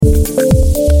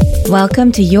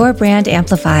Welcome to Your Brand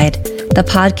Amplified, the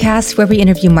podcast where we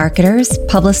interview marketers,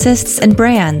 publicists, and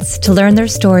brands to learn their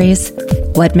stories,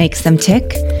 what makes them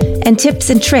tick, and tips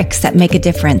and tricks that make a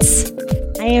difference.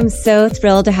 I am so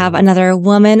thrilled to have another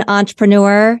woman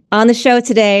entrepreneur on the show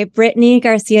today, Brittney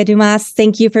Garcia-Dumas.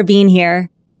 Thank you for being here.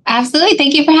 Absolutely.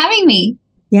 Thank you for having me.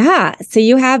 Yeah. So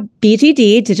you have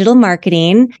BGD Digital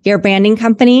Marketing, your branding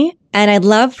company, and I'd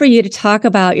love for you to talk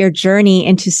about your journey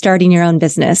into starting your own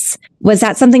business. Was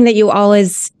that something that you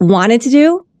always wanted to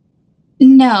do?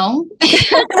 No.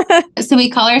 So we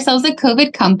call ourselves a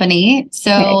COVID company.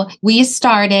 So we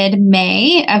started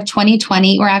May of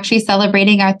 2020. We're actually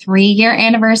celebrating our 3-year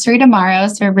anniversary tomorrow.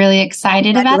 So we're really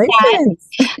excited about that.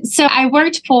 So I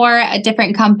worked for a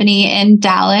different company in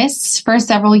Dallas for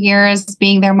several years,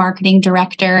 being their marketing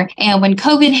director. And when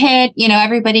COVID hit,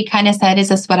 everybody kind of said, is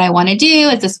this what I want to do?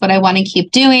 Is this what I want to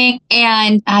keep doing?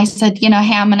 And I said, hey,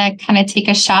 I'm going to kind of take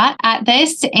a shot at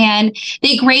this. And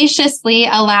they graciously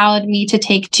allowed me to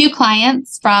take 2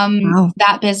 clients from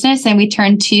that business, and we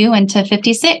turned 2 into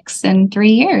 56 in 3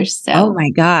 years. So. Oh my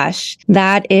gosh,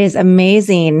 that is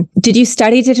amazing. Did you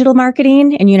study digital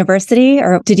marketing in university,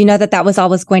 or did you know that that was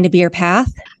always going to be your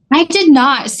path? I did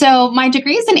not. So my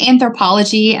degree is in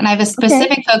anthropology, and I have a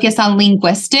specific focus on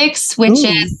linguistics, which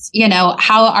is,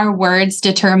 how our words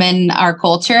determine our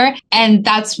culture. And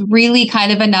that's really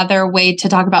kind of another way to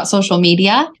talk about social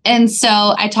media. And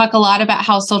so I talk a lot about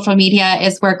how social media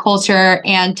is where culture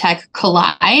and tech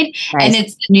collide. Nice. And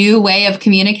it's a new way of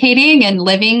communicating and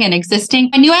living and existing.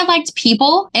 I knew I liked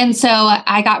people. And so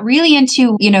I got really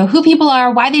into, who people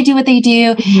are, why they do what they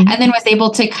do, and then was able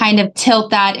to kind of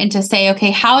tilt that into say,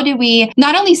 okay, how do we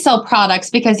not only sell products,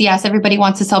 because yes, everybody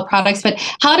wants to sell products, but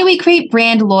how do we create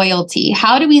brand loyalty?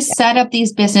 How do we set up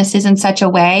these businesses in such a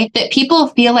way that people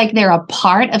feel like they're a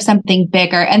part of something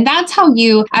bigger? And that's how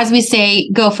you, as we say,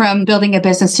 go from building a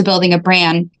business to building a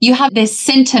brand. You have this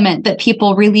sentiment that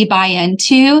people really buy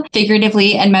into,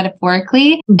 figuratively and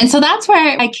metaphorically. And so that's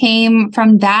where I came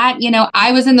from that.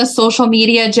 I was in the social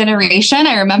media generation.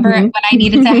 I remember when I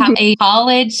needed to have a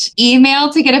college email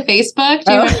to get a Facebook.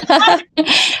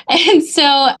 And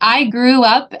so I grew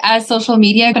up as social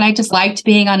media, but I just liked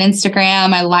being on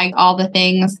Instagram. I liked all the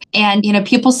things. And,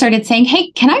 people started saying,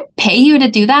 hey, can I pay you to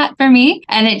do that for me?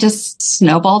 And it just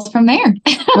snowballed from there.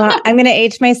 Well, I'm going to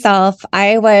age myself.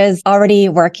 I was already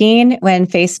working when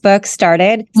Facebook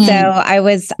started. So I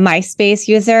was MySpace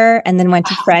user and then went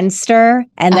to Friendster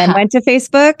and then went to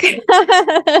Facebook.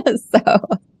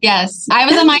 Yes, I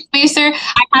was a MySpacer.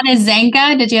 I had a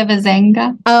Zanga. Did you have a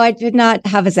Zanga? Oh, I did not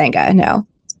have a Zanga. No.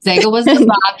 Zanga was the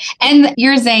bomb. And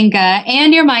your Zanga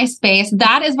and your MySpace,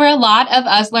 that is where a lot of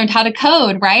us learned how to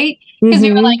code, right? Because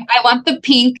we were like, I want the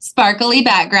pink sparkly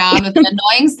background with an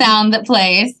annoying sound that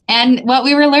plays. And what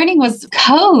we were learning was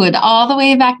code all the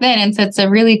way back then. And so it's a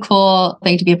really cool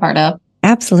thing to be a part of.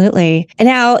 Absolutely. And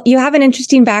now you have an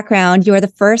interesting background. You are the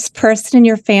first person in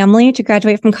your family to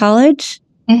graduate from college.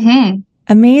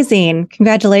 Amazing.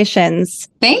 Congratulations.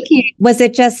 Thank you. Was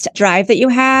it just drive that you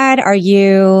had? Are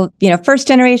you, first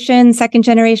generation, second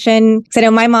generation? Because I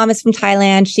know my mom is from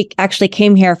Thailand. She actually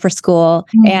came here for school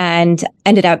and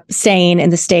ended up staying in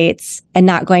the States and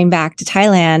not going back to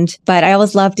Thailand. But I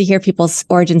always love to hear people's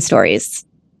origin stories.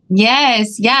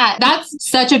 Yes. Yeah. That's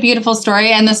such a beautiful story.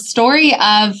 And the story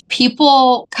of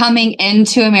people coming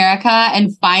into America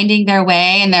and finding their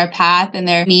way and their path and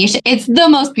their niche. It's the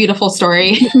most beautiful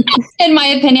story, in my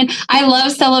opinion. I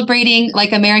love celebrating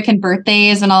like American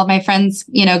birthdays when all of my friends,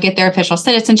 get their official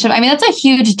citizenship. I mean, that's a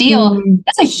huge deal.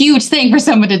 That's a huge thing for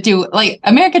someone to do. Like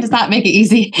America does not make it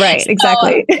easy. Right.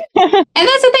 Exactly. And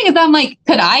that's the thing is I'm like,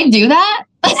 could I do that?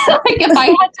 Like if I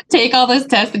had to take all those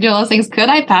tests and do all those things, could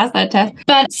I pass that test?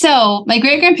 But so my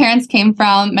great-grandparents came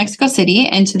from Mexico City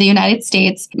into the United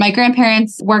States. My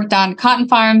grandparents worked on cotton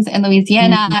farms in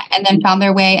Louisiana and then found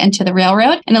their way into the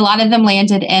railroad. And a lot of them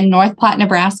landed in North Platte,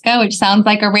 Nebraska, which sounds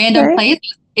like a random place.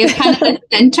 It's kind of the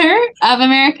center of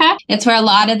America. It's where a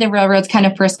lot of the railroads kind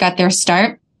of first got their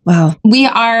start. Wow. We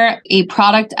are a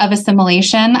product of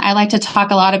assimilation. I like to talk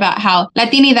a lot about how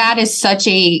Latinidad is such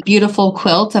a beautiful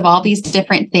quilt of all these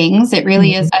different things. It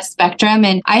really is a spectrum.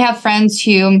 And I have friends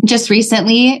who just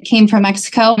recently came from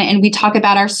Mexico and we talk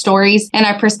about our stories and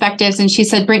our perspectives. And she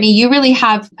said, Brittney, you really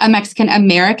have a Mexican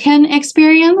American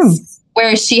experience.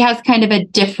 whereas she has kind of a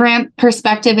different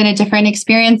perspective and a different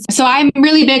experience. So I'm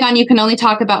really big on you can only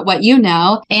talk about what you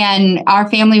know. And our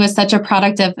family was such a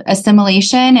product of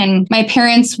assimilation. And my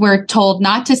parents were told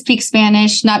not to speak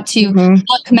Spanish, not to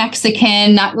look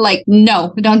Mexican, not like,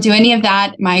 no, don't do any of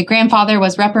that. My grandfather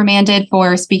was reprimanded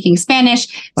for speaking Spanish,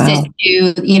 sent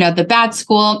to, the bad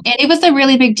school. And it was a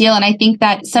really big deal. And I think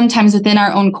that sometimes within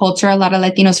our own culture, a lot of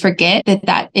Latinos forget that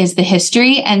that is the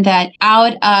history, and that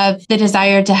out of the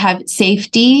desire to have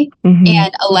safety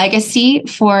and a legacy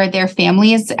for their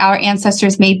families, our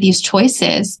ancestors made these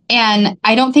choices. And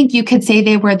I don't think you could say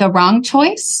they were the wrong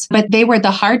choice, but they were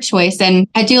the hard choice. And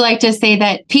I do like to say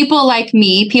that people like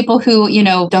me, people who,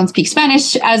 don't speak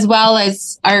Spanish as well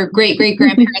as our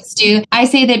great-great-grandparents do, I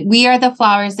say that we are the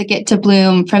flowers that get to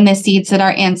bloom from the seeds that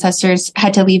our ancestors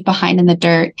had to leave behind in the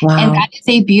dirt. Wow. And that is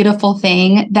a beautiful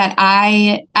thing that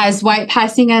I, as white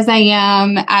passing as I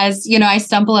am, as, I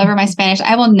stumble over my Spanish,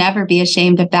 I will never be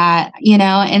ashamed of that,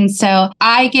 And so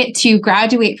I get to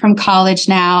graduate from college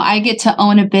now. I get to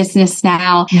own a business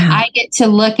now. Yeah. I get to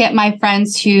look at my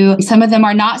friends who, some of them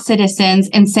are not citizens,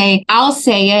 and say, I'll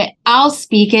say it, I'll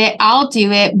speak it, I'll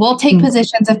do it. We'll take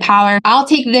positions of power. I'll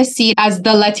take this seat as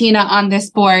the Latina on this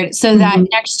board so that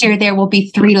next year there will be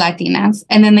 3 Latinas.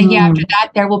 And then the year after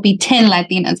that, there will be 10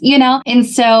 Latinas, And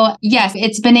so, yes,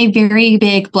 it's been a very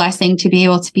big blessing to be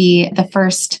able to be the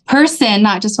first person,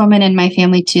 not just woman in my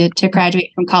family, to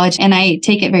graduate from college. And I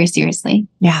take it very seriously.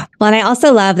 Yeah. Well, and I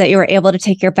also love that you were able to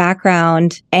take your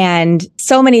background, and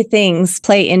so many things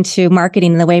play into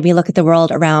marketing and the way we look at the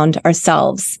world around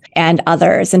ourselves and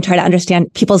others, and try to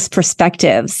understand people's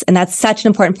perspectives. And that's such an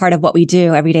important part of what we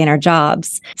do every day in our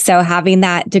jobs. So having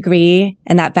that degree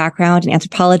and that background in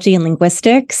anthropology and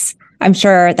linguistics, I'm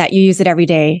sure that you use it every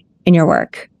day in your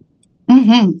work.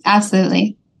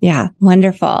 Absolutely. Yeah.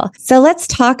 Wonderful. So let's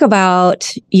talk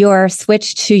about your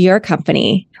switch to your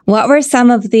company. What were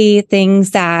some of the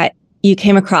things that you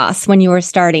came across when you were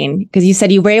starting? Because you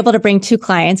said you were able to bring 2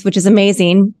 clients, which is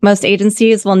amazing. Most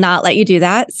agencies will not let you do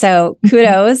that. So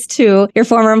kudos to your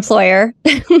former employer.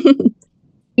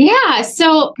 Yeah.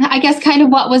 So I guess kind of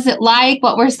what was it like?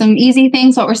 What were some easy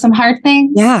things? What were some hard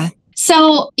things? Yeah.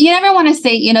 So you never want to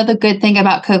say, the good thing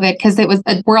about COVID, because it was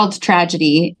a world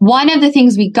tragedy. One of the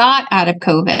things we got out of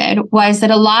COVID was that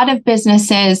a lot of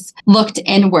businesses looked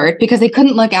inward because they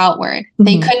couldn't look outward.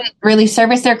 They couldn't really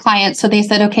service their clients. So they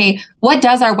said, okay, what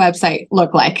does our website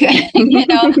look like?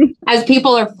 As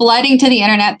people are flooding to the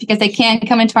internet because they can't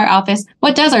come into our office,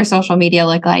 what does our social media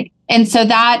look like? And so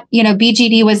that,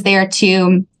 BGD was there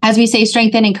to, as we say,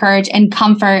 strengthen, encourage, and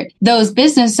comfort those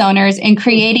business owners in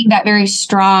creating that very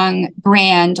strong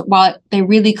brand while they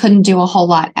really couldn't do a whole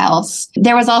lot else.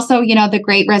 There was also, the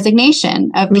great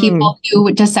resignation of people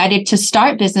who decided to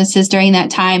start businesses during that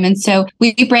time. And so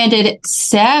we branded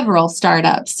several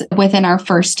startups within our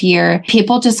first year,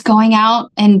 people just going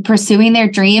out and pursuing their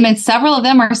dream. And several of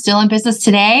them are still in business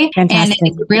today. Fantastic.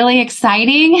 And it's really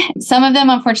exciting. Some of them,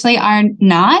 unfortunately, are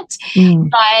not.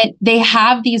 But they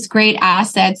have these great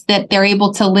assets that they're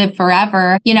able to live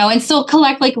forever, and still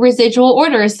collect like residual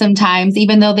orders sometimes,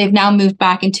 even though they've now moved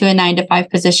back into a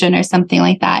 9-to-5 position or something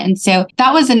like that. And so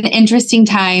that was an interesting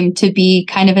time to be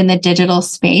kind of in the digital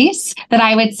space that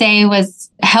I would say was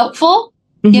helpful.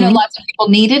 Lots of people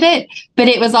needed it, but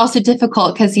it was also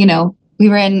difficult because, we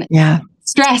were in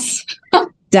stress.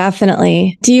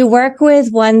 Definitely. Do you work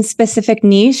with one specific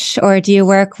niche, or do you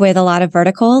work with a lot of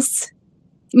verticals?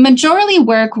 Majorly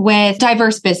work with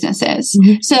diverse businesses.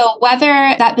 So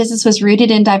whether that business was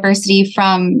rooted in diversity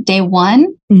from day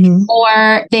one,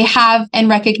 or they have and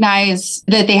recognize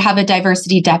that they have a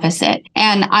diversity deficit.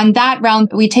 And on that realm,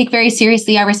 we take very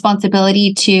seriously our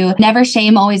responsibility to never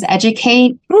shame, always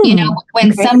educate.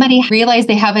 When somebody realizes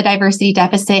they have a diversity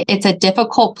deficit, it's a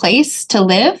difficult place to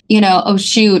live. Oh,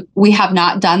 shoot, we have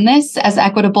not done this as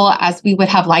equitable as we would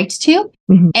have liked to.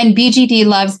 And BGD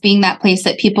loves being that place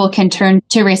that people can turn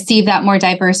to receive that more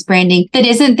diverse branding that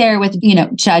isn't there with,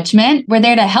 judgment. We're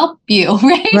there to help you,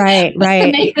 right? Right.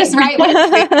 To make this right.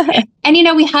 And,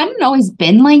 we hadn't always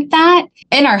been like that.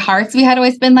 In our hearts, we had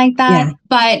always been like that. Yeah.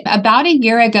 But about a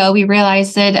year ago, we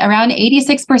realized that around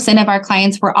 86% of our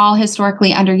clients were all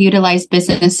historically underutilized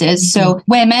businesses. So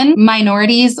women,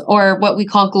 minorities, or what we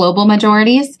call global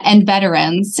majorities, and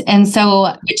veterans. And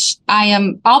so, which I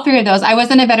am all 3 of those. I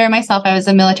wasn't a veteran myself. I was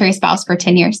a military spouse for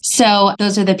 10 years. So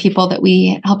those are the people that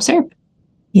we help serve.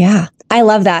 Yeah. I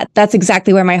love that. That's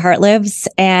exactly where my heart lives.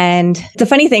 And the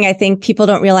funny thing, I think people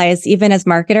don't realize, even as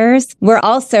marketers, we're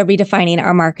also redefining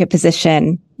our market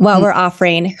position what we're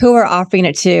offering, who we're offering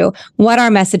it to, what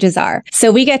our messages are.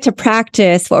 So we get to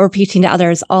practice what we're teaching to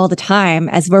others all the time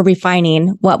as we're refining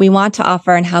what we want to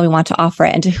offer and how we want to offer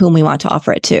it and to whom we want to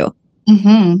offer it to.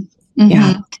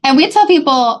 Yeah. And we tell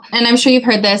people, and I'm sure you've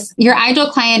heard this, your ideal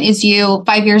client is you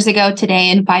 5 years ago, today,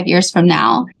 and 5 years from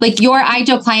now. Like your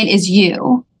ideal client is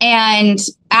you. And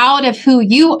out of who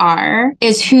you are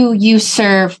is who you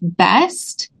serve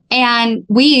best. And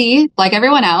we, like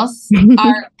everyone else,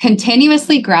 are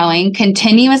continuously growing,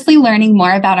 continuously learning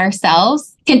more about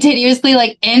ourselves, continuously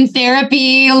like in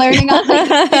therapy, learning all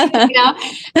things,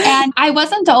 And I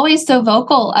wasn't always so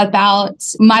vocal about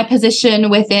my position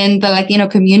within the Latino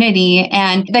community.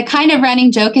 And the kind of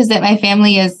running joke is that my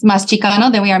family is más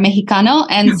Chicano than we are Mexicano.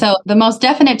 And so the most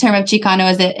definite term of Chicano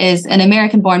is an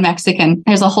American-born Mexican.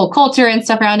 There's a whole culture and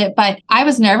stuff around it. But I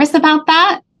was nervous about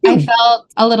that. I felt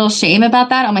a little shame about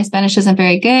that. Oh, my Spanish isn't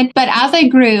very good. But as I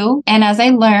grew and as I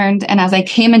learned and as I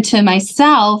came into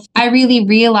myself, I really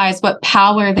realized what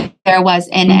power there was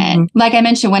in it. Like I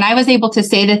mentioned, when I was able to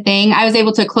say the thing, I was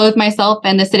able to clothe myself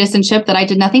in the citizenship that I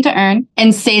did nothing to earn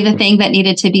and say the thing that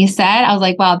needed to be said. I was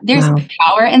like, wow, there's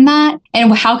power in that.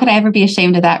 And how could I ever be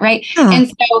ashamed of that? Right. And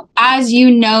so as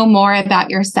you know more about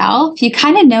yourself, you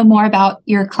kind of know more about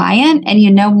your client and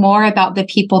you know more about the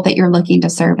people that you're looking to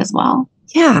serve as well.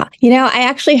 Yeah. I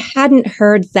actually hadn't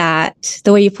heard that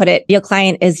the way you put it. Your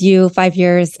client is you 5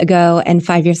 years ago and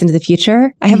 5 years into the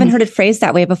future. I haven't heard it phrased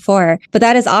that way before, but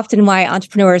that is often why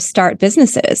entrepreneurs start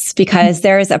businesses, because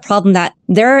there is a problem that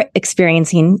they're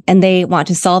experiencing and they want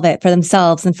to solve it for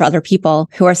themselves and for other people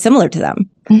who are similar to them.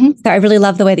 So I really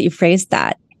love the way that you phrased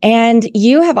that. And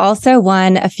you have also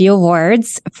won a few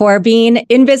awards for being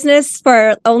in business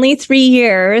for only 3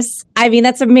 years. I mean,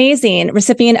 that's amazing.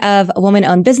 Recipient of a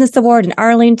Woman-Owned Business Award in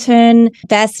Arlington,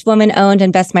 Best Woman-Owned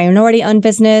and Best Minority-Owned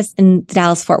Business in the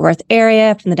Dallas-Fort Worth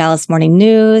area from the Dallas Morning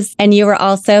News. And you were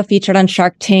also featured on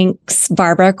Shark Tank's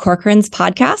Barbara Corcoran's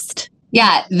podcast.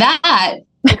 Yeah, that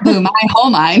blew my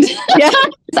whole mind.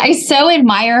 I so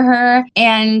admire her.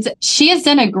 And she has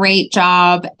done a great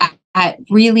job at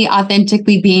really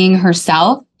authentically being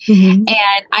herself. And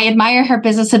I admire her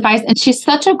business advice. And she's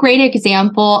such a great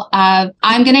example of,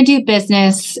 I'm going to do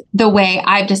business the way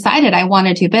I've decided I want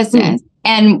to do business.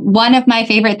 And one of my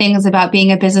favorite things about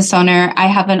being a business owner, I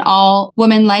have an all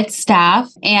woman-led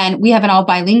staff and we have an all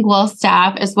bilingual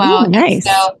staff as well. Nice.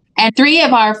 And 3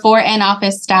 of our 4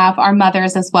 in-office staff are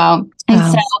mothers as well.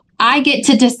 And so I get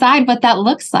to decide what that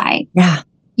looks like.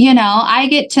 I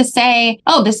get to say,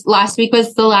 oh, this last week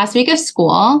was the last week of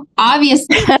school.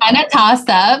 Obviously, kind of toss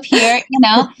up here,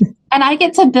 and I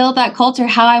get to build that culture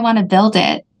how I want to build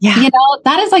it.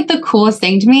 That is like the coolest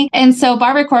thing to me. And so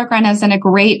Barbara Corcoran has done a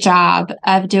great job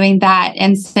of doing that.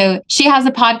 And so she has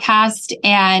a podcast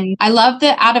and I love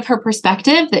that out of her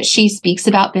perspective that she speaks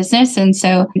about business. And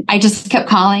so I just kept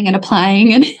calling and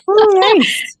applying. And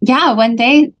nice. One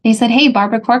day they said, hey,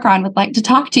 Barbara Corcoran would like to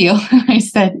talk to you. I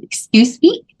said, excuse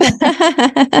me?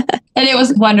 And it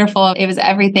was wonderful. It was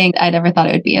everything I'd ever thought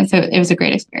it would be. And so it was a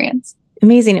great experience.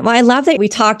 Amazing. Well, I love that we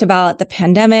talked about the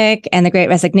pandemic and the Great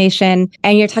Resignation,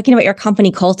 and you're talking about your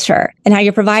company culture and how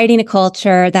you're providing a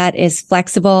culture that is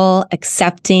flexible,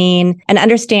 accepting, and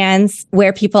understands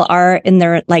where people are in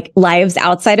their lives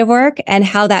outside of work and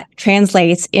how that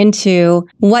translates into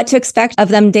what to expect of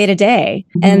them day to day.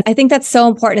 And I think that's so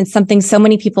important. It's something so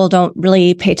many people don't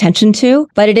really pay attention to,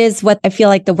 but it is what I feel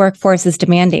like the workforce is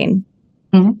demanding.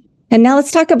 And now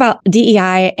let's talk about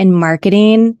DEI and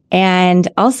marketing and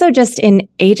also just in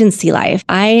agency life.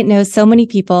 I know so many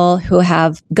people who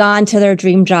have gone to their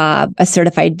dream job, a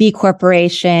certified B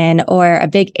corporation or a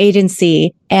big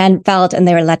agency, and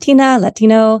they were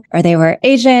Latino, or they were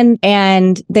Asian,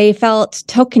 and they felt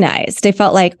tokenized. They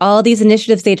felt like all these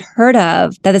initiatives they'd heard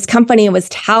of that this company was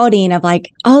touting of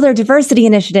all their diversity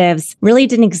initiatives really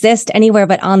didn't exist anywhere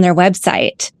but on their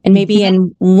website and maybe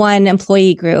in one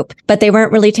employee group, but they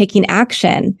weren't really taking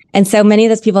action. And so many of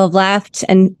those people have left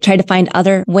and tried to find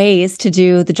other ways to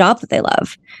do the job that they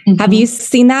love. Have you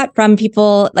seen that from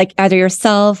people like either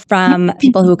yourself, from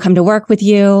people who come to work with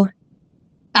you?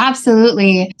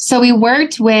 Absolutely. So we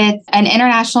worked with an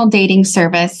international dating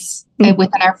service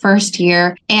within our first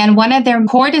year. And one of their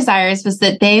core desires was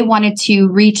that they wanted to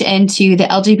reach into the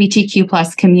LGBTQ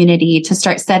plus community to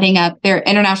start setting up their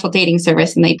international dating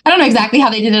service. And I don't know exactly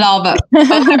how they did it all, but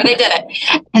whatever, they did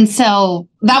it. And so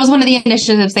that was one of the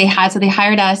initiatives they had. So they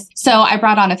hired us. So I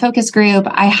brought on a focus group.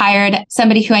 I hired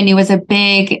somebody who I knew was a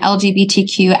big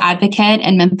LGBTQ advocate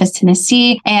in Memphis,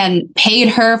 Tennessee, and paid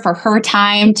her for her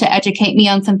time to educate me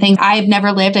on some things I've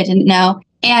never lived. I didn't know.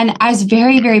 And I was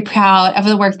very, very proud of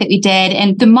the work that we did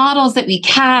and the models that we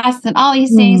cast and all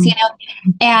these things,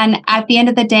 And at the end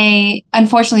of the day,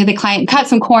 unfortunately, the client cut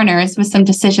some corners with some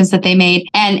decisions that they made.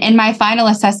 And in my final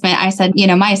assessment, I said,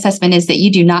 my assessment is that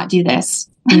you do not do this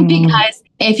because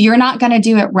if you're not going to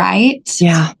do it right,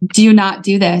 do not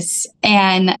do this.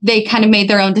 And they kind of made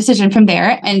their own decision from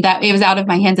there. And that it was out of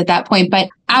my hands at that point. But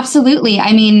absolutely.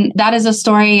 I mean, that is a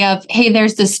story of, hey,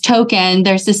 there's this token,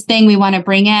 there's this thing we want to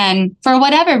bring in for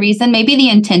whatever reason. Maybe the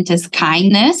intent is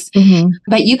kindness,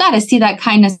 but you got to see that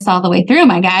kindness all the way through,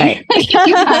 my guy. Right.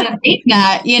 You got to make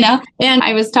that, And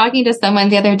I was talking to someone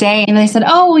the other day and they said,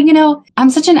 oh, I'm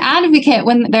such an advocate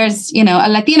when there's, a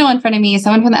Latino in front of me,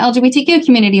 someone from the LGBTQ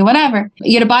community, whatever,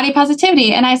 body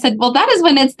positivity. And I said, well, that is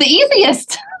when it's the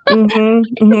easiest.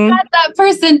 Not that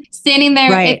person standing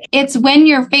there. Right. It's when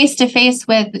you're face to face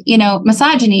with,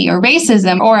 misogyny or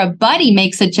racism or a buddy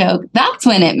makes a joke. That's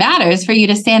when it matters for you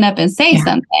to stand up and say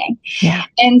something. Yeah.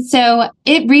 And so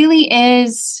it really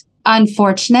is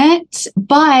unfortunate,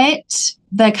 but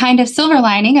the kind of silver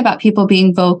lining about people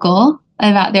being vocal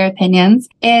about their opinions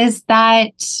is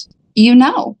that,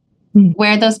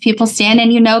 where those people stand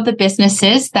and the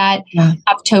businesses that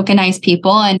have tokenized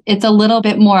people, and it's a little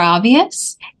bit more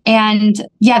obvious. And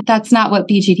that's not what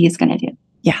BGD is going to do.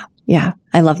 Yeah.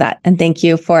 I love that. And thank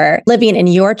you for living in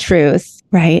your truth,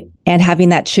 right? And having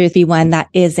that truth be one that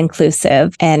is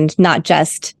inclusive and not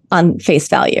just on face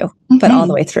value, but all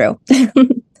the way through.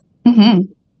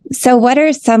 So what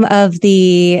are some of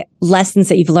the lessons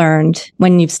that you've learned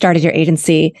when you've started your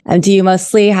agency? Do you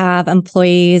mostly have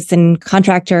employees and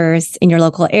contractors in your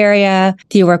local area?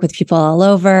 Do you work with people all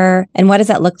over? And what does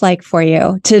that look like for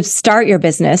you to start your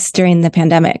business during the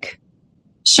pandemic?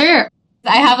 Sure.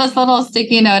 I have this little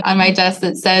sticky note on my desk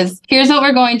that says, here's what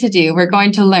we're going to do. We're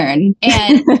going to learn.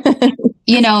 And,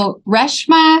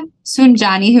 Reshma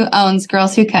Sunjani, who owns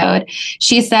Girls Who Code,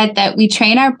 she said that we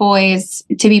train our boys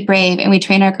to be brave and we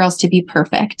train our girls to be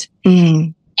perfect.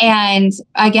 And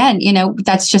again,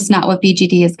 that's just not what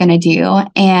BGD is going to do.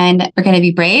 And we're going to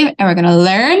be brave and we're going to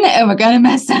learn and we're going to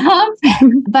mess up.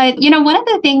 But, one of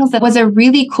the things that was a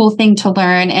really cool thing to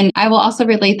learn, and I will also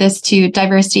relate this to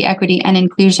diversity, equity, and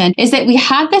inclusion, is that we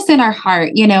had this in our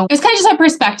heart. It was kind of just our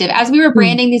perspective as we were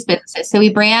branding these businesses. So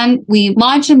we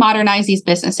launch and modernize these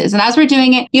businesses. And as we're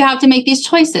doing it, you have to make these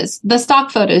choices. The stock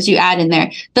photos you add in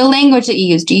there, the language that you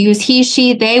use. Do you use he,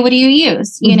 she, they? What do you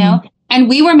use? And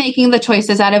we were making the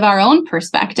choices out of our own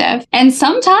perspective. And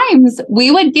sometimes we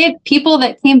would get people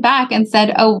that came back and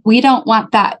said, oh, we don't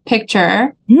want that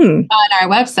picture on our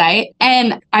website.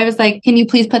 And I was like, can you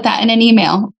please put that in an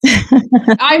email?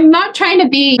 I'm not trying to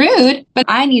be rude, but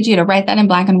I need you to write that in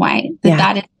black and white.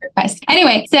 That is your request.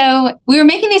 Anyway, so we were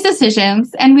making these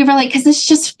decisions and we were like, because this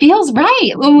just feels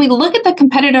right. When we look at the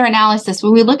competitor analysis,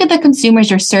 when we look at the consumers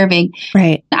you're serving.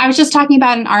 Right. I was just talking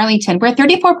about in Arlington, we're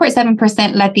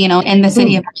 34.7% Latino in the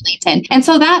city of Arlington. And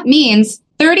so that means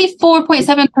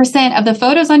 34.7% of the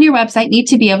photos on your website need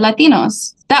to be of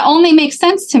Latinos. That only makes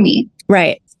sense to me.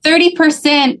 Right.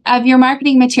 30% of your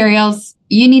marketing materials,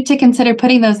 you need to consider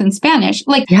putting those in Spanish.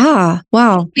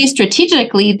 Wow.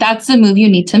 Strategically, that's the move you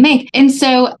need to make. And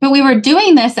so, but we were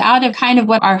doing this out of kind of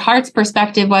what our heart's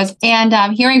perspective was and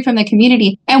hearing from the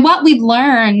community. And what we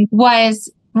learned was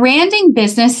branding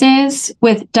businesses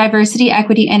with diversity,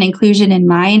 equity, and inclusion in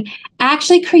mind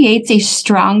actually creates a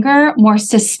stronger, more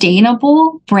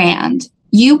sustainable brand.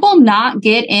 You will not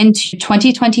get into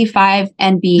 2025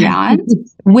 and beyond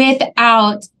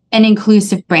without an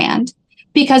inclusive brand.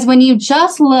 Because when you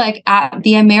just look at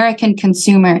the American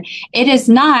consumer, it is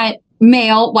not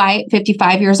male, white,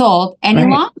 55 years old any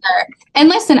longer. And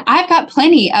listen, I've got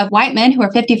plenty of white men who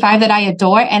are 55 that I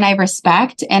adore and I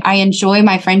respect and I enjoy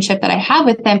my friendship that I have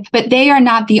with them, but they are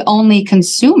not the only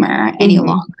consumer any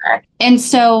longer. And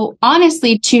so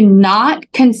honestly, to not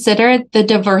consider the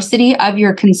diversity of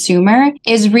your consumer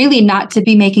is really not to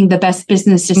be making the best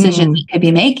business decision you could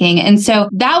be making. And so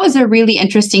that was a really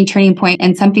interesting turning point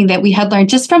and something that we had learned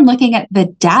just from looking at the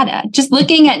data, just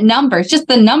looking at numbers, just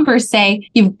the numbers say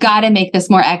you've got to make this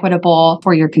more equitable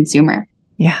for your consumer.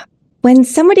 Yeah. When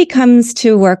somebody comes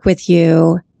to work with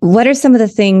you, what are some of the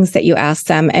things that you ask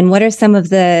them? And what are some of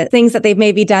the things that they've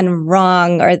maybe done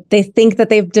wrong, or they think that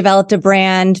they've developed a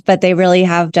brand, but they really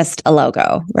have just a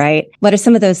logo, right? What are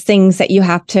some of those things that you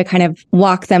have to kind of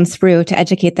walk them through to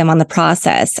educate them on the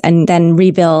process and then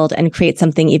rebuild and create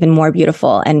something even more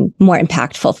beautiful and more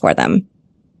impactful for them?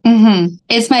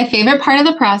 It's my favorite part of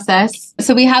the process.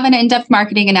 So we have an in-depth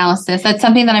marketing analysis. That's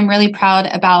something that I'm really proud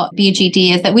about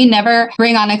BGD is that we never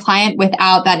bring on a client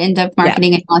without that in-depth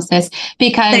marketing analysis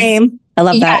because Same. I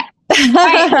love that.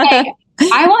 Right.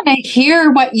 I want to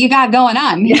hear what you got going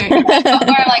on here. Or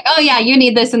like, oh yeah, you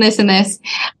need this and this and this.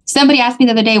 Somebody asked me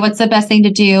the other day, what's the best thing to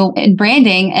do in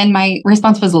branding? And my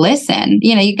response was listen.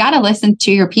 You got to listen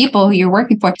to your people who you're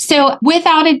working for. So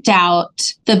without a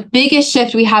doubt, the biggest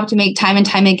shift we have to make time and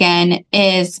time again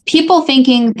is people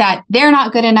thinking that they're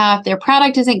not good enough. Their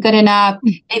product isn't good enough.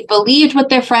 They've believed what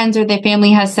their friends or their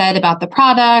family has said about the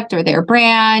product or their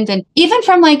brand. And even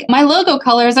from like my logo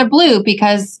colors are blue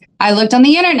because I looked on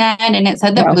the internet and it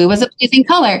said that blue was a pleasing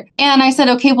color. And I said,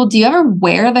 okay, well, do you ever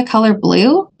wear the color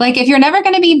blue? Like if you're never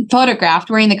going to be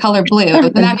photographed wearing the color blue,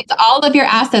 then that means all of your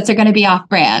assets are going to be off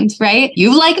brand, right?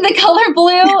 You like the color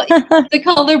blue, the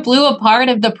color blue a part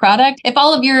of the product. If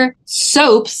all of your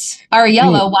soaps are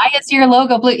yellow, why is your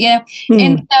logo blue?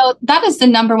 And so that is the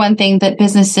number one thing that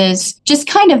businesses just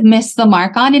kind of miss the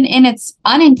mark on. And it's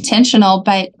unintentional.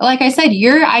 But like I said,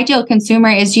 your ideal consumer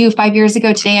is you 5 years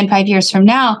ago today and 5 years from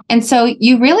now. And so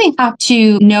you really have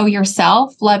to know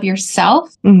yourself, love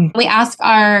yourself. We ask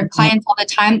our clients all the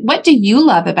time, what do you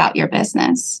love about your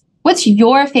business? What's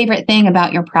your favorite thing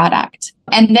about your product?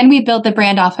 And then we build the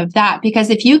brand off of that, because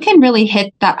if you can really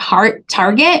hit that heart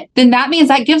target, then that means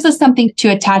that gives us something to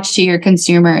attach to your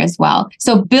consumer as well.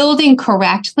 So building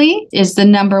correctly is the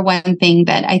number one thing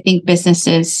that I think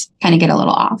businesses kind of get a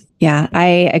little off. Yeah, I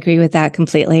agree with that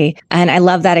completely. And I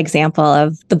love that example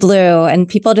of the blue and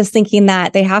people just thinking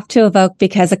that they have to evoke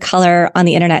because a color on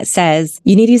the internet says,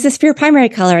 you need to use this for your primary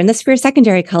color and this for your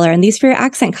secondary color and these for your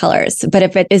accent colors. But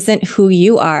if it isn't who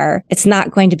you are, it's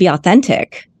not going to be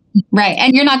authentic. Right.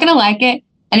 And you're not going to like it.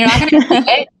 And you're not going to do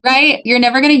it, right? You're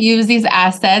never going to use these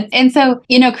assets. And so,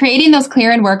 creating those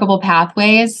clear and workable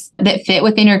pathways that fit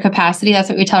within your capacity, that's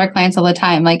what we tell our clients all the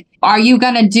time. Like, are you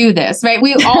going to do this, right?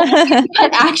 We all have an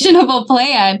actionable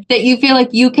plan that you feel like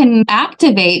you can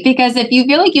activate, because if you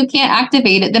feel like you can't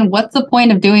activate it, then what's the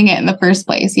point of doing it in the first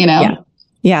place,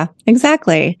 Yeah,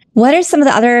 exactly. What are some of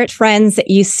the other trends that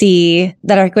you see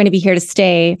that are going to be here to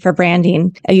stay for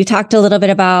branding? You talked a little bit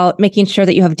about making sure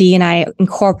that you have D&I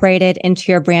incorporated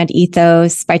into your brand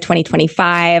ethos by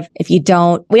 2025. If you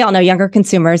don't, we all know younger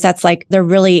consumers, that's like they're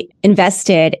really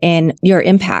invested in your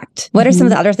impact. What are some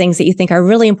of the other things that you think are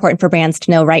really important for brands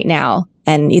to know right now?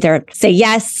 And either say,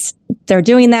 yes, they're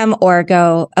doing them, or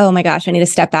go, oh my gosh, I need to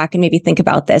step back and maybe think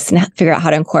about this and figure out how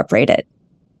to incorporate it.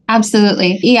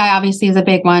 Absolutely. EI obviously is a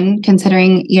big one,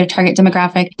 considering your target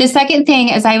demographic. The second thing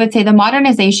is, I would say, the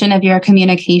modernization of your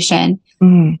communication.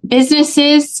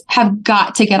 Businesses have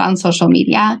got to get on social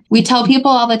media. We tell people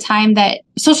all the time that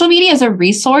social media is a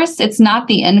resource. It's not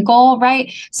the end goal,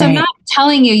 right? So I'm not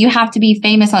telling you have to be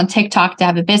famous on TikTok to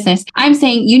have a business. I'm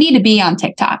saying you need to be on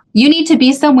TikTok. You need to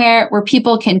be somewhere where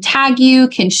people can tag you,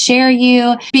 can share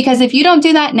you, because if you don't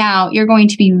do that now, you're going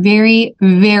to be very,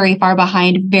 very far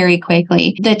behind very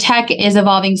quickly. The tech is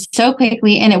evolving so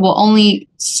quickly, and it will only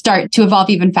start to evolve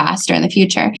even faster in the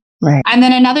future. Right. And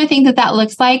then another thing that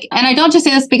looks like, and I don't just say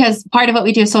this because part of what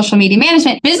we do is social media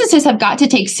management, businesses have got to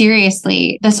take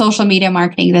seriously the social media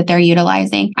marketing that they're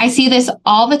utilizing. I see this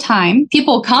all the time.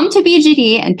 People come to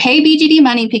BGD and pay BGD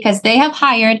money because they have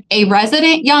hired a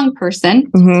resident young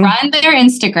person to run their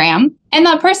Instagram. And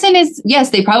that person is, yes,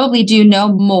 they probably do know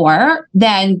more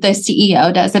than the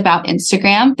CEO does about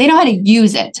Instagram. They know how to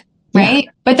use it. Right.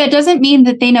 Yeah. But that doesn't mean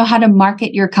that they know how to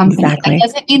market your company. Exactly. That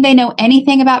doesn't mean they know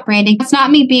anything about branding. That's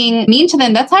not me being mean to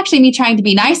them. That's actually me trying to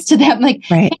be nice to them. Like,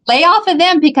 lay off of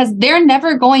them, because they're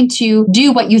never going to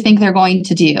do what you think they're going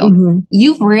to do.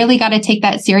 You've really got to take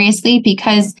that seriously,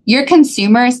 because your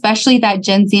consumer, especially that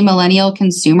Gen Z millennial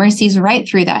consumer, sees right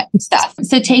through that stuff.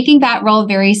 So taking that role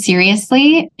very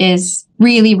seriously is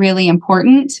really, really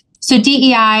important. So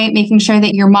DEI, making sure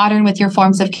that you're modern with your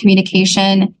forms of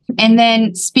communication, and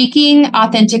then speaking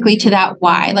authentically to that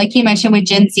why. Like you mentioned with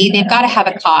Gen Z, they've got to have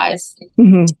a cause to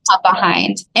come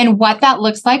behind. And what that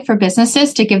looks like for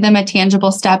businesses to give them a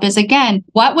tangible step is, again,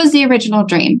 what was the original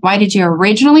dream? Why did you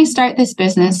originally start this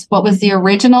business? What was the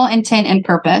original intent and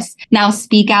purpose? Now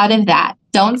speak out of that.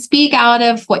 Don't speak out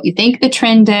of what you think the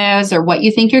trend is or what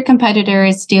you think your competitor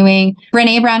is doing.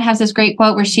 Brené Brown has this great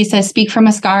quote where she says, speak from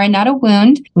a scar and not a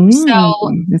wound. So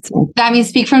that means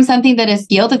speak from something that is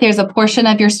healed. If there's a portion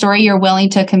of your story you're willing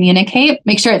to communicate,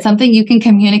 make sure it's something you can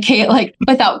communicate like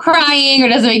without crying or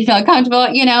doesn't make you feel uncomfortable.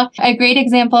 A great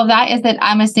example of that is that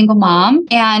I'm a single mom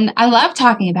and I love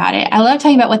talking about it. I love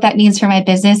talking about what that means for my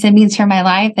business. It means for my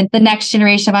life and the next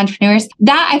generation of entrepreneurs.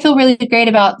 That I feel really great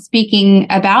about speaking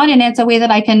about. And it's a way that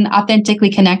I can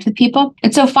authentically connect with people.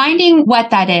 And so finding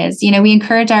what that is, we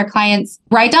encourage our clients,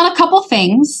 write down a couple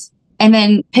things and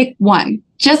then pick one,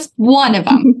 just one of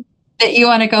them. that you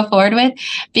want to go forward with,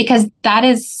 because that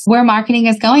is where marketing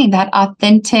is going, that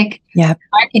authentic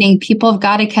marketing. People have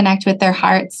got to connect with their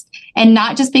hearts, and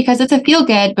not just because it's a feel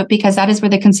good, but because that is where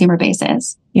the consumer base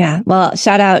is. Yeah. Well,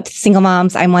 shout out to single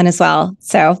moms. I'm one as well.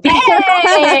 So,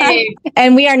 hey!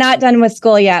 And we are not done with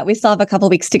school yet. We still have a couple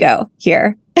weeks to go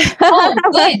here. Oh,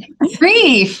 good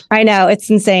grief. I know. It's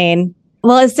insane.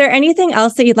 Well, is there anything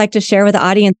else that you'd like to share with the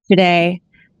audience today?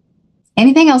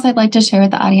 Anything else I'd like to share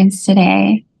with the audience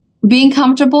today? Being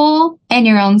comfortable in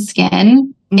your own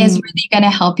skin is really going to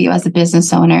help you as a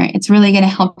business owner. It's really going to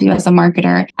help you as a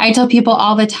marketer. I tell people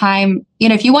all the time,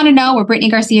 if you want to know where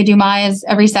Brittney Garcia-Dumas is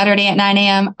every Saturday at 9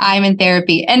 a.m., I'm in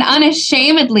therapy, and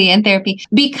unashamedly in therapy,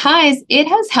 because it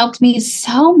has helped me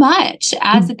so much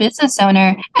as a business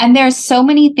owner. And there's so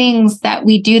many things that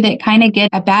we do that kind of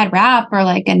get a bad rap or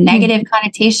like a negative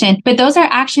connotation, but those are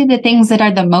actually the things that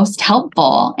are the most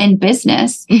helpful in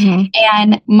business.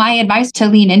 And my advice to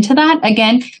lean into that,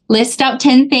 again, list out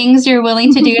 10 things you're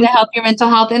willing to do to help your mental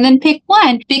health, and then pick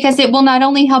one, because it will not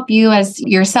only help you as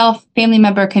yourself, family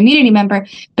member, community member,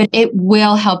 but it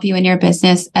will help you in your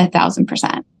business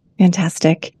 1,000%.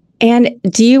 Fantastic. And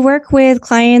do you work with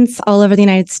clients all over the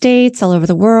United States, all over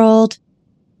the world?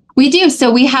 We do. So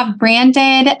we have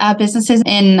branded businesses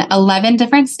in 11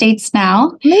 different states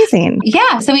now. Amazing.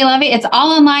 Yeah. So we love it. It's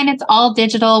all online. It's all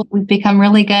digital. We've become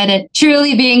really good at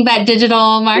truly being that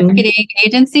digital marketing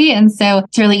agency. And so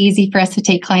it's really easy for us to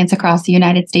take clients across the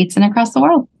United States and across the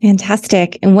world.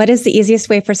 Fantastic. And what is the easiest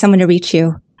way for someone to reach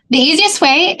you? The easiest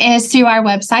way is through our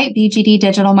website,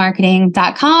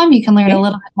 bgddigitalmarketing.com. You can learn a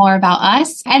little bit more about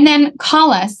us, and then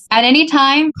call us at any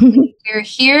time. We're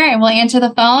here and we'll answer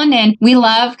the phone, and we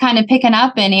love kind of picking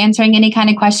up and answering any kind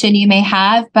of question you may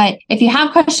have. But if you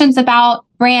have questions about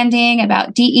branding,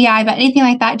 about DEI, about anything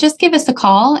like that, just give us a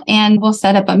call and we'll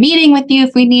set up a meeting with you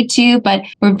if we need to. But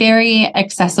we're very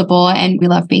accessible and we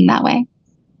love being that way.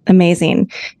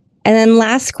 Amazing. And then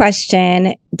last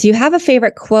question, do you have a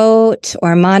favorite quote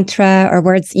or mantra or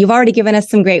words? You've already given us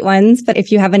some great ones, but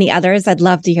if you have any others, I'd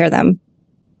love to hear them.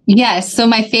 Yes. So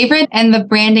my favorite in the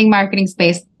branding marketing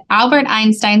space, Albert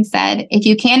Einstein said, if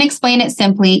you can't explain it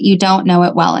simply, you don't know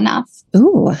it well enough.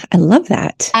 Ooh, I love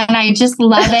that. And I just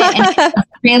love it. And it's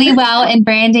really well in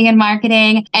branding and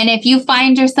marketing. And if you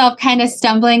find yourself kind of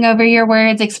stumbling over your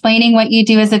words, explaining what you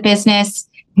do as a business,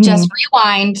 just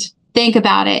rewind. Think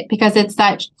about it, because it's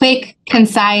that quick,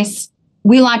 concise,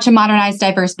 we launch and modernize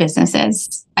diverse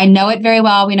businesses. I know it very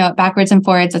well. We know it backwards and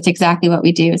forwards. That's exactly what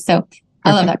we do. So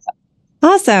I love that.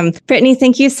 Awesome. Brittney,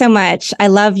 thank you so much. I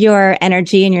love your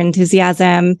energy and your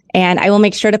enthusiasm. And I will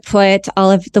make sure to put all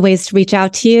of the ways to reach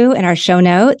out to you in our show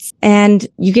notes. And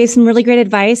you gave some really great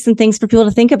advice and things for people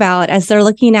to think about as they're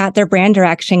looking at their brand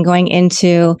direction going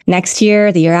into next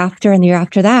year, the year after, and the year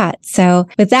after that. So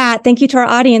with that, thank you to our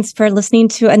audience for listening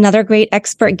to another great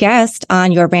expert guest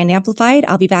on Your Brand Amplified.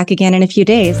 I'll be back again in a few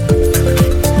days.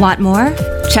 Want more?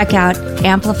 Check out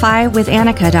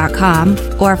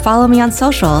amplifywithannika.com or follow me on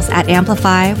socials at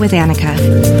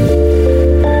amplifywithannika.